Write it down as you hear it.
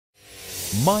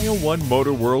Mile 1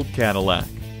 MotorWorld Cadillac.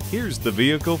 Here's the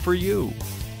vehicle for you.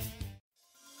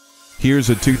 Here's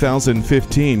a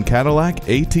 2015 Cadillac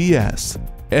ATS.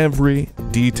 Every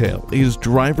detail is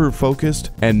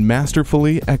driver-focused and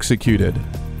masterfully executed.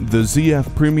 The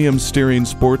ZF Premium Steering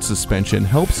Sport Suspension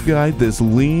helps guide this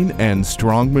lean and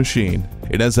strong machine.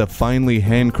 It has a finely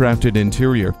handcrafted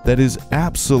interior that is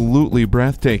absolutely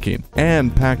breathtaking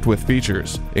and packed with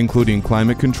features, including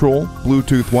climate control,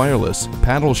 Bluetooth wireless,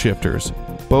 paddle shifters,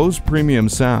 Bose premium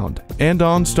sound, and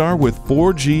OnStar with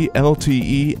 4G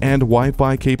LTE and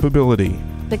Wi-Fi capability.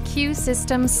 The Q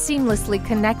system seamlessly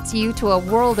connects you to a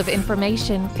world of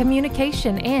information,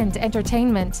 communication, and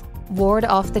entertainment. Ward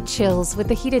off the chills with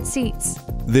the heated seats.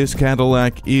 This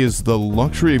Cadillac is the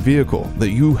luxury vehicle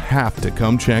that you have to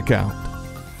come check out.